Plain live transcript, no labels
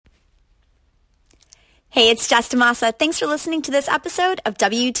Hey, it's Jess DeMassa. Thanks for listening to this episode of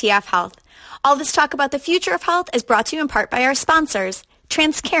WTF Health. All this talk about the future of health is brought to you in part by our sponsors,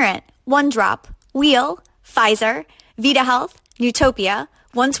 Transcarent, OneDrop, Wheel, Pfizer, Vita Health, Newtopia,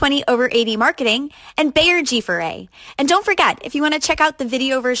 120over80 Marketing, and Bayer G4A. And don't forget, if you want to check out the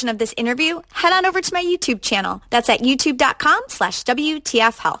video version of this interview, head on over to my YouTube channel. That's at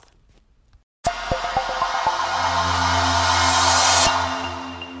youtube.com/WTF Health.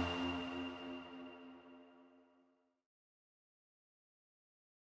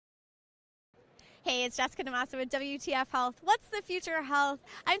 Hey, it's Jessica DeMassa with WTF Health. What's the future of health?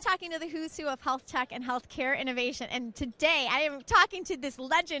 I'm talking to the who's who of health tech and healthcare innovation. And today I am talking to this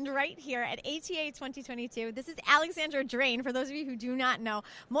legend right here at ATA 2022. This is Alexandra Drain, for those of you who do not know,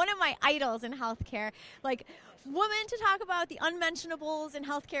 one of my idols in healthcare. Like, woman to talk about the unmentionables in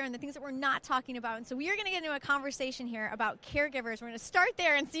healthcare and the things that we're not talking about. And so we are going to get into a conversation here about caregivers. We're going to start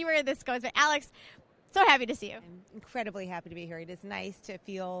there and see where this goes. But Alex, so happy to see you. I'm incredibly happy to be here. It is nice to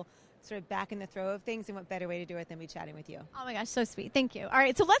feel sort of back in the throw of things, and what better way to do it than be chatting with you. Oh my gosh, so sweet. Thank you. All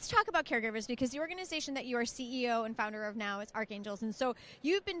right, so let's talk about caregivers, because the organization that you are CEO and founder of now is Archangels. And so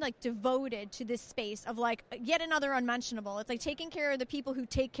you've been like devoted to this space of like yet another unmentionable. It's like taking care of the people who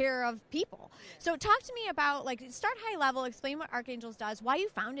take care of people. So talk to me about, like, start high level, explain what Archangels does, why you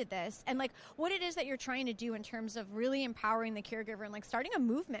founded this, and like what it is that you're trying to do in terms of really empowering the caregiver and like starting a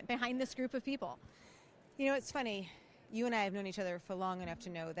movement behind this group of people. You know, it's funny. You and I have known each other for long enough to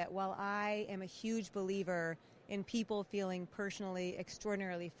know that while I am a huge believer in people feeling personally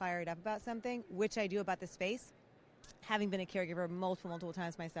extraordinarily fired up about something, which I do about this space, having been a caregiver multiple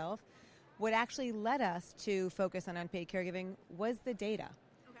times myself, what actually led us to focus on unpaid caregiving was the data.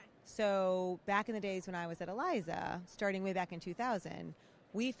 Okay. So back in the days when I was at Eliza, starting way back in 2000,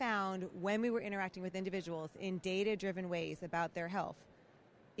 we found when we were interacting with individuals in data-driven ways about their health,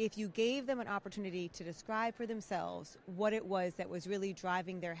 if you gave them an opportunity to describe for themselves what it was that was really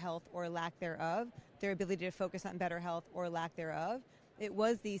driving their health or lack thereof, their ability to focus on better health or lack thereof, it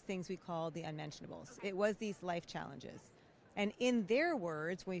was these things we called the unmentionables. It was these life challenges. And in their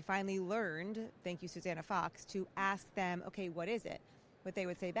words, we finally learned, thank you, Susanna Fox, to ask them, okay, what is it? What they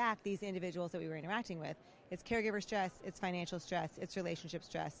would say back, these individuals that we were interacting with, it's caregiver stress, it's financial stress, it's relationship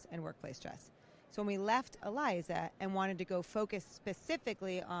stress, and workplace stress. So when we left Eliza and wanted to go focus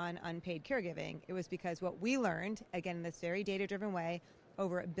specifically on unpaid caregiving, it was because what we learned, again in this very data-driven way,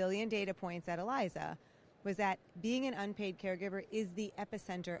 over 1 billion data points at Eliza, was that being an unpaid caregiver is the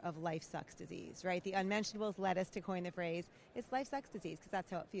epicenter of life sucks disease, right? The unmentionables led us to coin the phrase, it's life sucks disease, because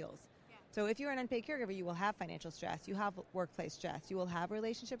that's how it feels. Yeah. So if you're an unpaid caregiver, you will have financial stress, you have workplace stress, you will have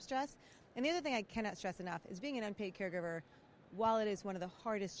relationship stress. And the other thing I cannot stress enough is being an unpaid caregiver, while it is one of the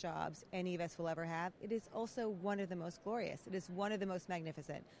hardest jobs any of us will ever have, it is also one of the most glorious. It is one of the most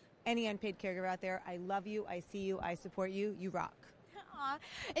magnificent. Any unpaid caregiver out there, I love you, I see you, I support you, you rock. Aww.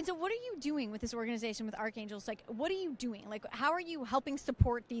 And so what are you doing with this organization, with Archangels? Like, what are you doing? Like, how are you helping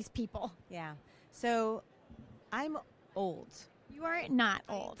support these people? Yeah. So I'm old. You are not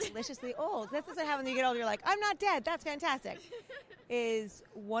old. Deliciously old. This is what happens when you get older. You're like, I'm not dead. That's fantastic. Is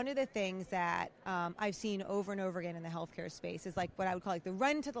one of the things that I've seen over and over again in the healthcare space is like what I would call like the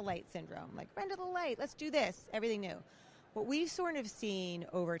run to the light syndrome. Like, run to the light. Let's do this. Everything new. What we've sort of seen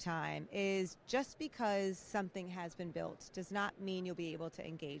over time is just because something has been built does not mean you'll be able to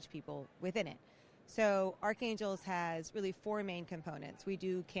engage people within it. So Archangels has really 4 main components. We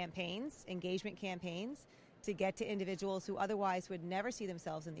do campaigns, engagement campaigns, to get to individuals who otherwise would never see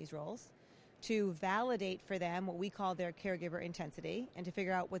themselves in these roles, to validate for them what we call their caregiver intensity, and to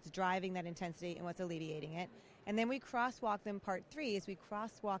figure out what's driving that intensity and what's alleviating it. And then we crosswalk them. Part 3 is we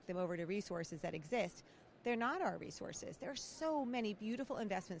crosswalk them over to resources that exist. They're not our resources. There are so many beautiful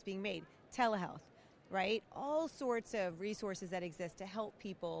investments being made. Telehealth, right? All sorts of resources that exist to help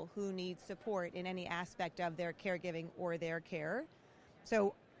people who need support in any aspect of their caregiving or their care.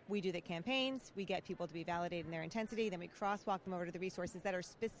 So we do the campaigns, we get people to be validated in their intensity, then we crosswalk them over to the resources that are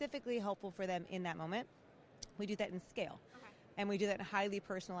specifically helpful for them in that moment. We do that in scale. Okay. And we do that in highly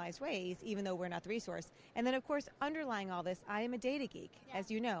personalized ways, even though we're not the resource. And then, of course, underlying all this, I am a data geek, as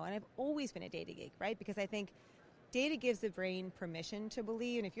you know, and I've always been a data geek, right? Because I think data gives the brain permission to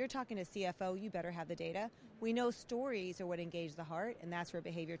believe, and if you're talking to CFO, you better have the data. We know stories are what engage the heart, and that's where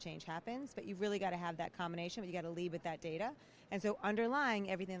behavior change happens, but you've really got to have that combination, but you got to lead with that data. And so underlying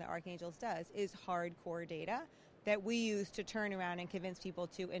everything that Archangels does is hardcore data that we use to turn around and convince people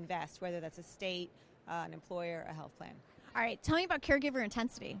to invest, whether that's a state, an employer, a health plan. All right, tell me about caregiver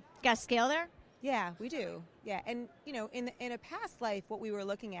intensity. Got a scale there? Yeah, we do. Yeah, and in a past life, what we were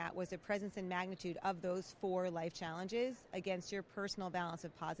looking at was the presence and magnitude of those 4 life challenges against your personal balance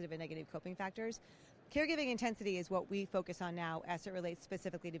of positive and negative coping factors. Caregiving intensity is what we focus on now as it relates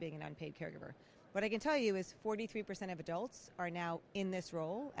specifically to being an unpaid caregiver. What I can tell you is 43% of adults are now in this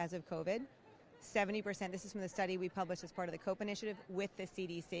role as of COVID. 70%, this is from the study we published as part of the COPE initiative with the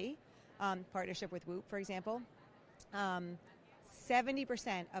CDC, partnership with WHOOP, for example.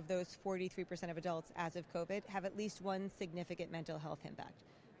 70% of those 43% of adults as of COVID have at least one significant mental health impact,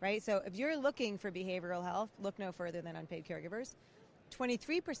 right? So if you're looking for behavioral health, look no further than unpaid caregivers.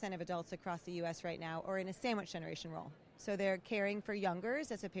 23% of adults across the U.S. right now are in a sandwich generation role. So they're caring for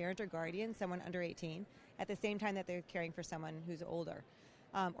youngers as a parent or guardian, someone under 18, at the same time that they're caring for someone who's older,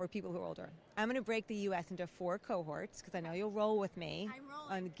 or people who are older. I'm going to break the U.S. into 4 cohorts because I know you'll roll with me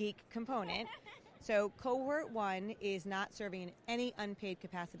on the geek component. So cohort 1 is not serving in any unpaid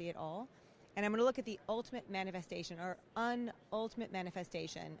capacity at all. And I'm going to look at the ultimate manifestation or unultimate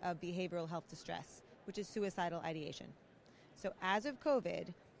manifestation of behavioral health distress, which is suicidal ideation. So as of COVID,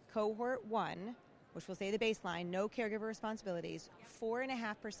 cohort 1, which will say the baseline, no caregiver responsibilities,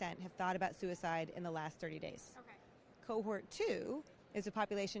 4.5% have thought about suicide in the last 30 days. Okay. Cohort 2 is a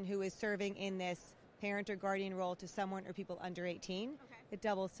population who is serving in this parent or guardian role to someone or people under 18. Okay. It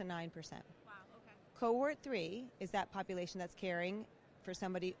doubles to 9%. Cohort 3 is that population that's caring for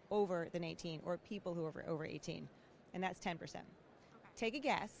somebody over than 18 or people who are over 18, and that's 10%. Okay. Take a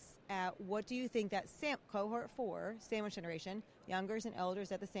guess at what do you think that cohort 4, sandwich generation, youngers and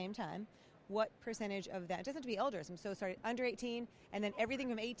elders at the same time, what percentage of that, it doesn't have to be elders, I'm so sorry, under 18, and then everything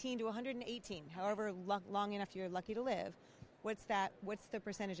from 18 to 118, however long enough you're lucky to live, what's the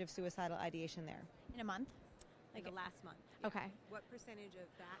percentage of suicidal ideation there? In a month? Like the last month. Yeah. Okay. What percentage of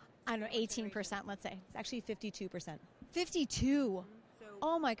that? I don't know, 18%, let's say. It's actually 52%. 52? So,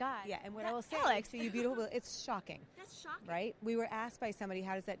 oh my God. Yeah, and what I will say, Alex, to you beautiful, it's shocking. That's shocking. Right? We were asked by somebody,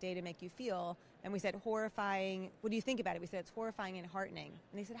 how does that data make you feel? And we said, horrifying. What do you think about it? We said, it's horrifying and heartening.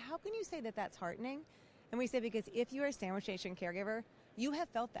 And they said, how can you say that that's heartening? And we said, because if you are a sandwich generation caregiver, you have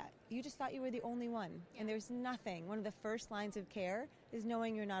felt that. You just thought you were the only one. Yeah. And there's nothing. One of the first lines of care is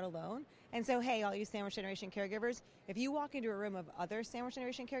knowing you're not alone. And so, hey, all you sandwich generation caregivers, if you walk into a room of other sandwich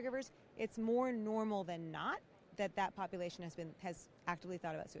generation caregivers, it's more normal than not that population has actively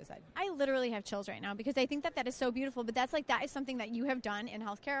thought about suicide. I literally have chills right now because I think that is so beautiful, but that is something that you have done in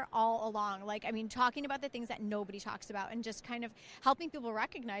healthcare all along. Like, I mean, talking about the things that nobody talks about and just kind of helping people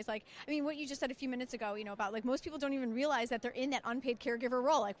recognize, like, I mean, what you just said a few minutes ago, about like most people don't even realize that they're in that unpaid caregiver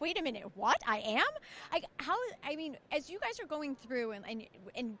role. Like, wait a minute, what? I am? Like, as you guys are going through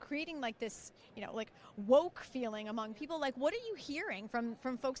and creating like this, like woke feeling among people, like what are you hearing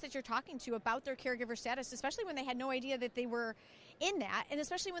from folks that you're talking to about their caregiver status, especially when they had no idea that they were in that, and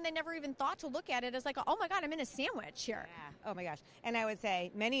especially when they never even thought to look at it as like, oh my God, I'm in a sandwich here. Yeah. Oh my gosh. And I would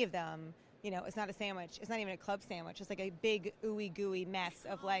say many of them, it's not a sandwich. It's not even a club sandwich. It's like a big ooey gooey mess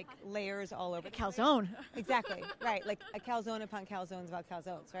of like layers all over. A calzone. Exactly. Right. Like a calzone upon calzones about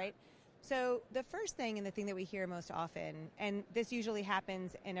calzones, right? So the first thing and the thing that we hear most often, and this usually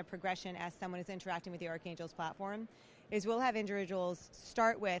happens in a progression as someone is interacting with the Archangels platform, is we'll have individuals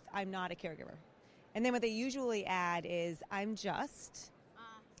start with, I'm not a caregiver. And then what they usually add is, I'm just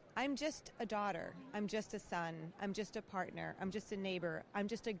a daughter. I'm just a son. I'm just a partner. I'm just a neighbor. I'm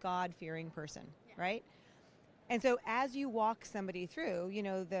just a God-fearing person, right? And so as you walk somebody through,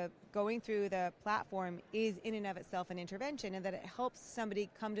 the going through the platform is in and of itself an intervention, and that it helps somebody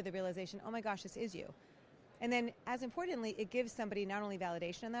come to the realization, oh my gosh, this is you. And then as importantly, it gives somebody not only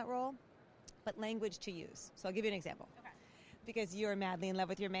validation in that role, but language to use. So I'll give you an example. Okay. Because you're madly in love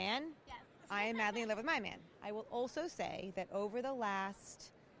with your man. Yes. I am madly in love with my man. I will also say that over the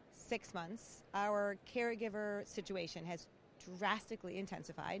last 6 months, our caregiver situation has drastically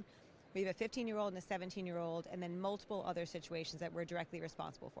intensified. We have a 15-year-old and a 17-year-old, and then multiple other situations that we're directly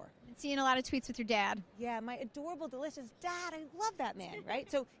responsible for. I'm seeing a lot of tweets with your dad. Yeah, my adorable, delicious dad. I love that man,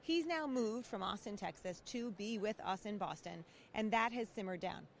 right? So he's now moved from Austin, Texas, to be with us in Boston, and that has simmered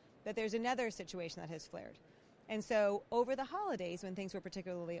down. But there's another situation that has flared. And so over the holidays, when things were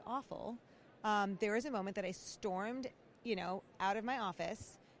particularly awful, there was a moment that I stormed, out of my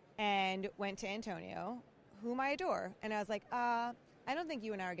office and went to Antonio, whom I adore. And I was like, I don't think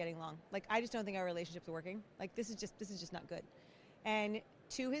you and I are getting along. Like, I just don't think our relationship's working. Like, this is just not good. And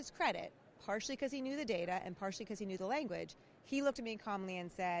to his credit, partially because he knew the data and partially because he knew the language, he looked at me calmly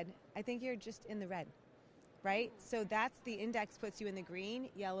and said, I think you're just in the red, right? So that's the index puts you in the green,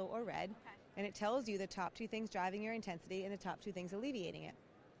 yellow, or red. Okay. And it tells you the top 2 things driving your intensity and the top 2 things alleviating it.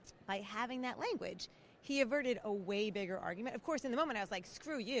 By having that language, he averted a way bigger argument. Of course, in the moment, I was like,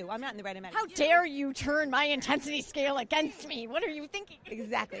 screw you. I'm not in the red. I'm at How dare you turn my intensity scale against me? What are you thinking?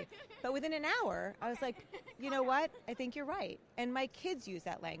 Exactly. But within an hour, I was like, you know what? I think you're right. And my kids use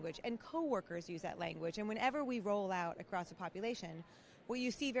that language, and coworkers use that language. And whenever we roll out across a population, what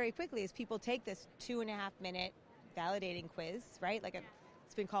you see very quickly is people take this 2.5-minute validating quiz, right?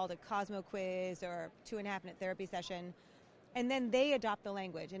 It's been called a Cosmo quiz or 2.5-minute therapy session. And then they adopt the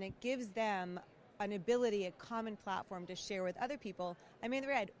language, and it gives them an ability, a common platform to share with other people. I'm in the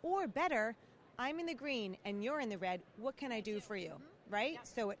red, or better, I'm in the green and you're in the red. What can I do for you, right? Yep.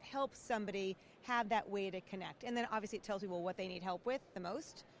 So it helps somebody have that way to connect. And then obviously it tells people what they need help with the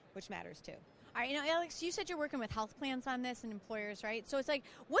most, which matters too. All right, Alex, you said you're working with health plans on this and employers, right? So it's like,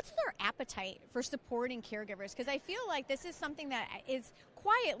 what's their appetite for supporting caregivers? Because I feel like this is something that is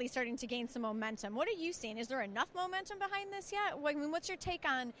quietly starting to gain some momentum. What are you seeing? Is there enough momentum behind this yet? I mean, what's your take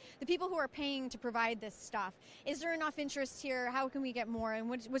on the people who are paying to provide this stuff? Is there enough interest here? How can we get more? And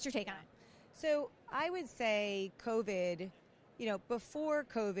what's your take on it? So I would say COVID, before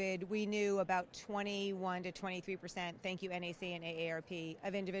COVID, we knew about 21 to 23%, thank you NAC and AARP,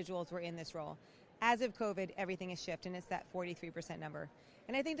 of individuals were in this role. As of COVID, everything has shifted, and it's that 43% number.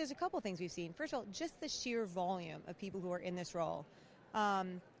 And I think there's a couple things we've seen. First of all, just the sheer volume of people who are in this role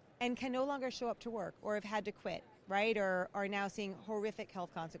and can no longer show up to work or have had to quit, right, or are now seeing horrific health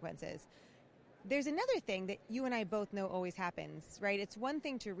consequences. There's another thing that you and I both know always happens, right? It's one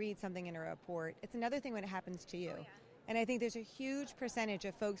thing to read something in a report. It's another thing when it happens to you. Oh, yeah. And I think there's a huge percentage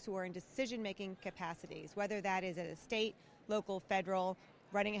of folks who are in decision-making capacities, whether that is at a state, local, federal,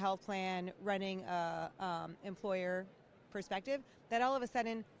 running a health plan, running a employer perspective, that all of a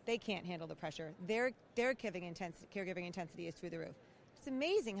sudden they can't handle the pressure. Their caregiving intensity is through the roof. It's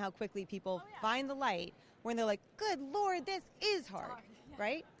amazing how quickly people find the light when they're like, good Lord, this is hard,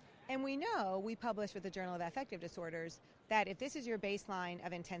 right? And we published with the Journal of Affective Disorders that if this is your baseline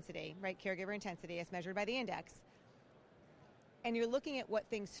of intensity, right, caregiver intensity as measured by the index, and you're looking at what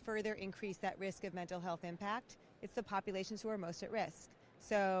things further increase that risk of mental health impact, it's the populations who are most at risk.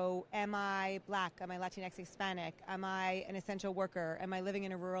 So am I Black? Am I Latinx Hispanic? Am I an essential worker? Am I living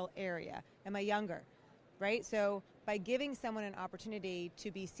in a rural area? Am I younger? Right? So by giving someone an opportunity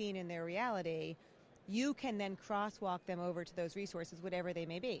to be seen in their reality, you can then crosswalk them over to those resources, whatever they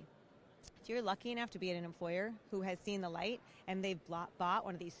may be. If you're lucky enough to be at an employer who has seen the light and they've bought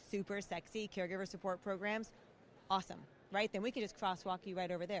one of these super sexy caregiver support programs, awesome, right? Then we can just crosswalk you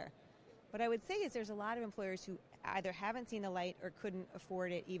right over there. What I would say is there's a lot of employers who either haven't seen the light or couldn't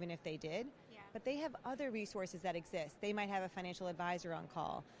afford it even if they did, but they have other resources that exist. They might have a financial advisor on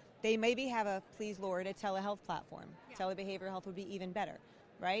call. They maybe have a, please Lord, a telehealth platform. Telebehavioral health would be even better,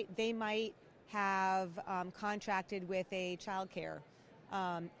 right? They might have contracted with a child care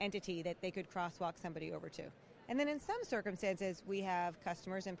entity that they could crosswalk somebody over to. And then in some circumstances, we have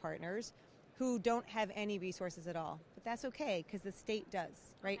customers and partners who don't have any resources at all. But that's okay, because the state does,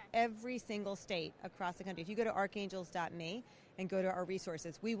 right? Okay. Every single state across the country. If you go to archangels.me and go to our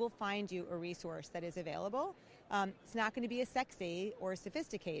resources, we will find you a resource that is available. It's not going to be as sexy or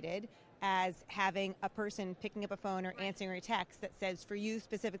sophisticated as having a person picking up a phone or answering a text that says, for you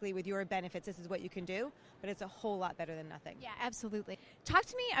specifically with your benefits, this is what you can do, but it's a whole lot better than nothing. Yeah, absolutely. Talk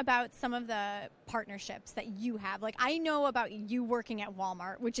to me about some of the partnerships that you have. Like, I know about you working at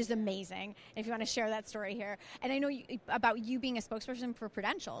Walmart, which is amazing, if you want to share that story here. And I know about you being a spokesperson for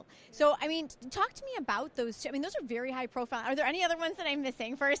Prudential. So, I mean, talk to me about those two. I mean, those are very high profile. Are there any other ones that I'm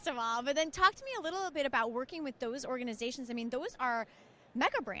missing, first of all? But then talk to me a little bit about working with those organizations. I mean, those are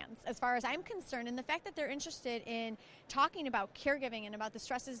mega brands as far as I'm concerned, and the fact that they're interested in talking about caregiving and about the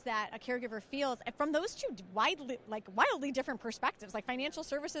stresses that a caregiver feels from those two wildly different perspectives, like financial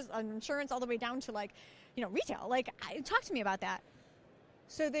services and insurance all the way down to retail. Talk to me about that.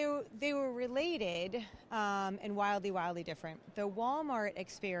 So they were related and wildly different. The Walmart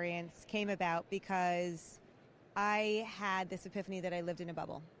experience came about because I had this epiphany that I lived in a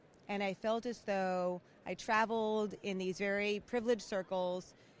bubble. And I felt as though I traveled in these very privileged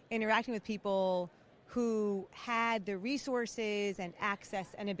circles, interacting with people who had the resources and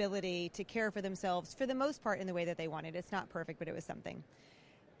access and ability to care for themselves, for the most part, in the way that they wanted. It's not perfect, but it was something.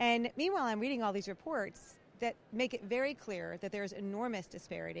 And meanwhile, I'm reading all these reports that make it very clear that there's enormous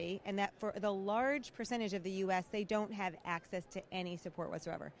disparity and that for the large percentage of the U.S., they don't have access to any support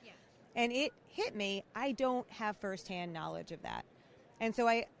whatsoever. Yeah. And it hit me, I don't have firsthand knowledge of that. And so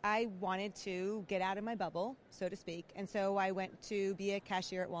I wanted to get out of my bubble, so to speak. And so I went to be a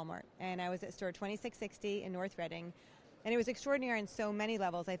cashier at Walmart. And I was at store 2660 in North Reading. And it was extraordinary on so many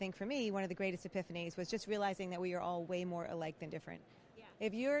levels. I think for me, one of the greatest epiphanies was just realizing that we are all way more alike than different. Yeah.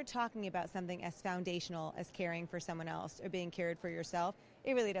 If you're talking about something as foundational as caring for someone else or being cared for yourself,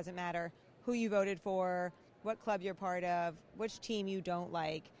 it really doesn't matter who you voted for, what club you're part of, which team you don't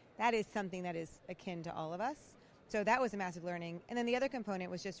like. That is something that is akin to all of us. So that was a massive learning. And then the other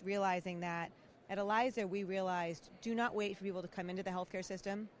component was just realizing that at Eliza, we realized, do not wait for people to come into the healthcare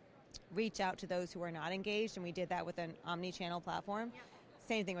system. Reach out to those who are not engaged, and we did that with an omni-channel platform. Yeah.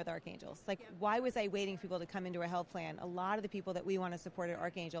 Same thing with Archangels. Like, why was I waiting for people to come into a health plan? A lot of the people that we want to support at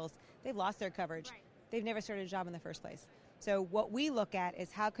Archangels, they've lost their coverage. Right. They've never started a job in the first place. So what we look at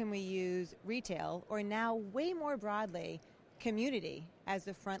is how can we use retail, or now way more broadly, community as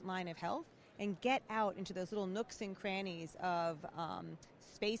the front line of health, and get out into those little nooks and crannies of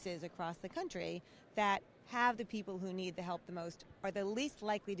spaces across the country that have the people who need the help the most, are the least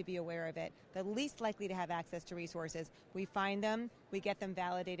likely to be aware of it, the least likely to have access to resources. We find them, we get them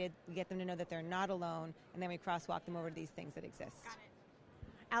validated, we get them to know that they're not alone, and then we crosswalk them over to these things that exist. Got it.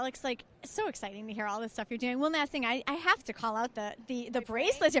 Alex, like, so exciting to hear all this stuff you're doing. One last thing, I have to call out the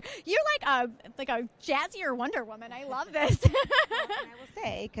bracelets here. You're like a jazzier Wonder Woman. I love this. Well, and I will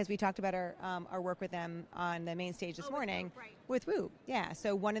say, because we talked about our work with them on the main stage this morning with Woo. Yeah,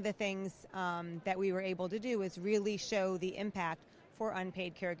 so one of the things that we were able to do is really show the impact for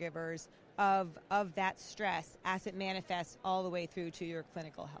unpaid caregivers of that stress as it manifests all the way through to your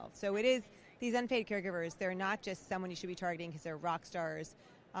clinical health. So it is, these unpaid caregivers, they're not just someone you should be targeting because they're rock stars,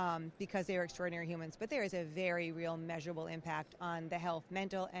 because they are extraordinary humans, but there is a very real measurable impact on the health,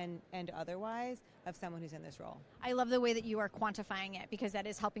 mental and otherwise, of someone who's in this role. I love the way that you are quantifying it, because that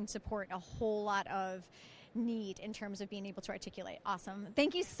is helping support a whole lot of need in terms of being able to articulate. Awesome.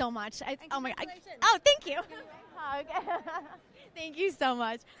 Thank you so much. Oh my God. Oh, thank you. Thank you so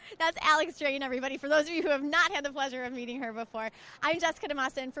much. That's Alex Drain, everybody. For those of you who have not had the pleasure of meeting her before, I'm Jessica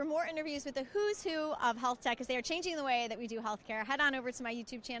DaMassa, and for more interviews with the who's who of health tech, as they are changing the way that we do healthcare, head on over to my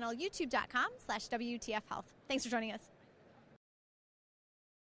YouTube channel, youtube.com/WTF Health. Thanks for joining us.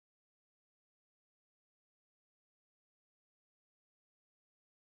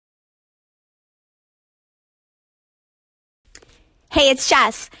 Hey, it's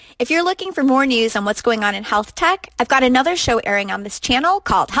Jess. If you're looking for more news on what's going on in health tech, I've got another show airing on this channel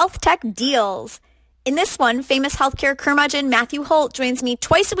called Health Tech Deals. In this one, famous healthcare curmudgeon Matthew Holt joins me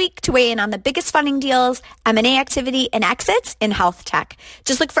twice a week to weigh in on the biggest funding deals, M&A activity, and exits in health tech.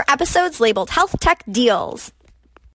 Just look for episodes labeled Health Tech Deals.